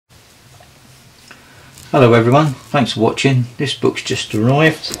Hello everyone, thanks for watching. This book's just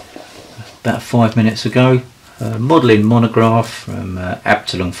arrived about 5 minutes ago. Modelling monograph from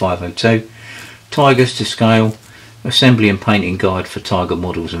Abteilung 502. Tigers to scale. Assembly and painting guide for tiger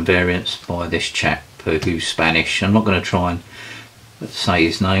models and variants by this chap who's Spanish. I'm not going to try and say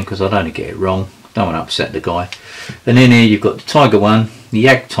his name because I'd only get it wrong. Don't want to upset the guy. And in here you've got the Tiger 1, the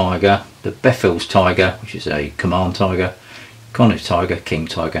Yag Tiger, the Beffel's Tiger, which is a command tiger, Conniff Tiger, King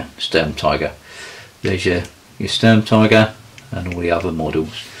Tiger, Sturm Tiger. There's your Sturm Tiger and all the other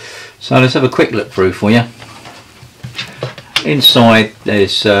models. So let's have a quick look through for you. Inside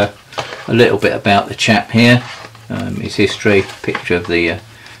there's a little bit about the chap here, his history, picture of the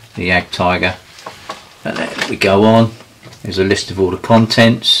Yag Tiger, and then we go on. There's a list of all the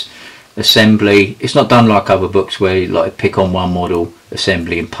contents, assembly. It's not done like other books where you like pick on one model,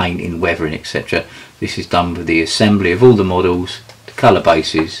 assembly and painting, weathering, etc. This is done with the assembly of all the models, the colour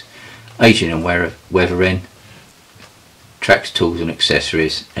bases, aging and weathering, tracks, tools and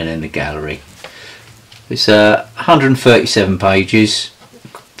accessories, and then the gallery. It's 137 pages.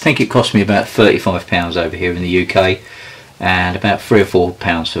 I think it cost me about £35 over here in the UK and about £3 or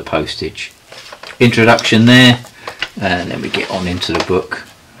 £4 for postage. Introduction there, and then we get on into the book.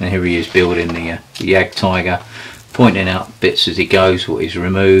 And here he is building the Yag Tiger, pointing out bits as he goes, what he's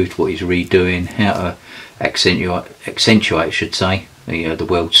removed, what he's redoing, how to accentuate I should say, the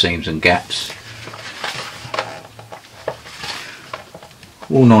weld seams and gaps.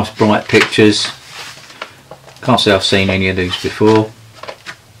 All nice bright pictures. Can't say I've seen any of these before.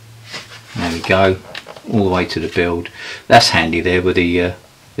 There we go, all the way to the build. That's handy there with the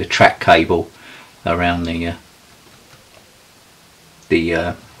track cable around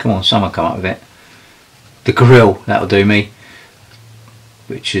come on, someone come up with it. The grill, that'll do me.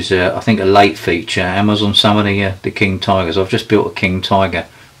 Which is I think a late feature. Amazon, some of the King Tigers. I've just built a King Tiger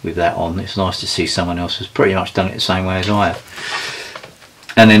with that on. It's nice to see someone else has pretty much done it the same way as I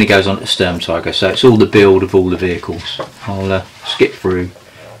have. And then it goes on to Sturm Tiger. So it's all the build of all the vehicles. I'll skip through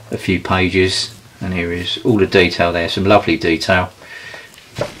a few pages, and here is all the detail there. Some lovely detail.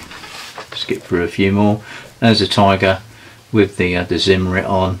 Skip through a few more. There's a Tiger with the Zimrit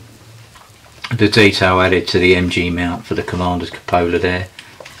on. The detail added to the MG mount for the commander's cupola there.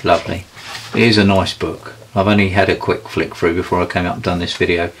 Lovely. It is a nice book. I've only had a quick flick through before I came up and done this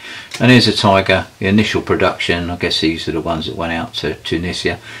video. And here's a Tiger, the initial production. I guess these are the ones that went out to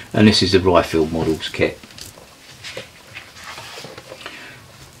Tunisia. And this is the Rifle Models kit.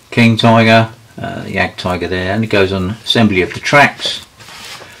 King Tiger, the Yag Tiger there, and it goes on assembly of the tracks,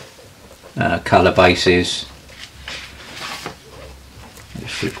 colour bases.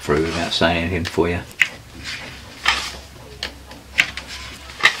 Just flick through without saying anything for you.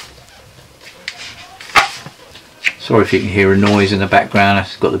 Sorry if you can hear a noise in the background.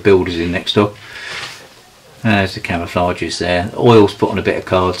 I've got the builders in next door. There's the camouflages there. The oil's put on a bit of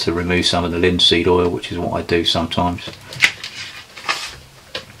card to remove some of the linseed oil, which is what I do sometimes.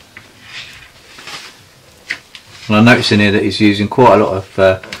 And I notice in here that he's using quite a lot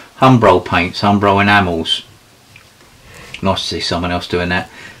of Humbrol paints, Humbrol enamels. Nice to see someone else doing that,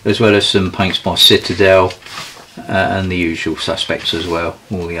 as well as some paints by Citadel and the usual suspects as well,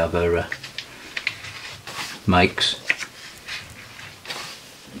 all the other makes.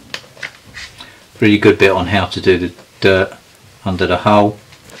 Really good bit on how to do the dirt under the hull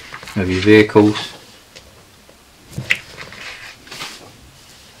of your vehicles.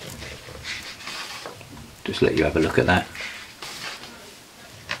 Just let you have a look at that.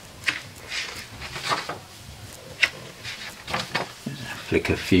 Flick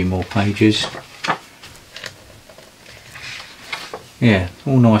a few more pages. Yeah,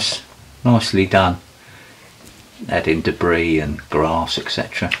 all nicely done. Adding debris and grass,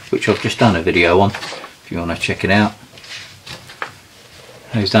 etc., which I've just done a video on if you want to check it out.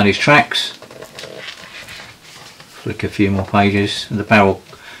 He's done his tracks. Flick a few more pages. And the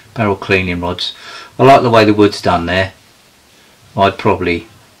barrel cleaning rods. I like the way the wood's done there. I'd probably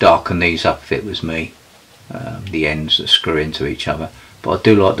darken these up if it was me. The ends that screw into each other. But I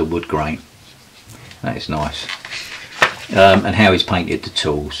do like the wood grain. That is nice. And how he's painted the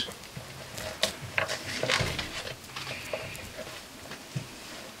tools.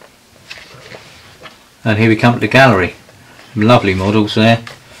 And here we come to the gallery. Lovely models there.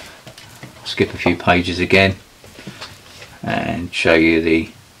 I'll skip a few pages again and show you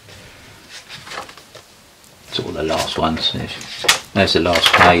the sort of the last ones. There's the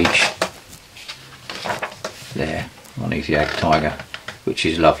last page there on his Yag Tiger, which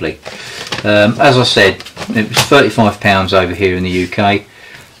is lovely. As I said, it was £35 over here in the UK,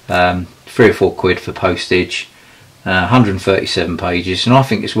 3 or 4 quid for postage. 137 pages, and I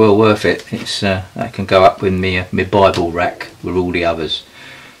think it's well worth it. It's that can go up with my Bible rack with all the others.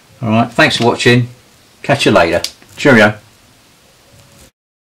 Alright, thanks for watching. Catch you later. Cheerio.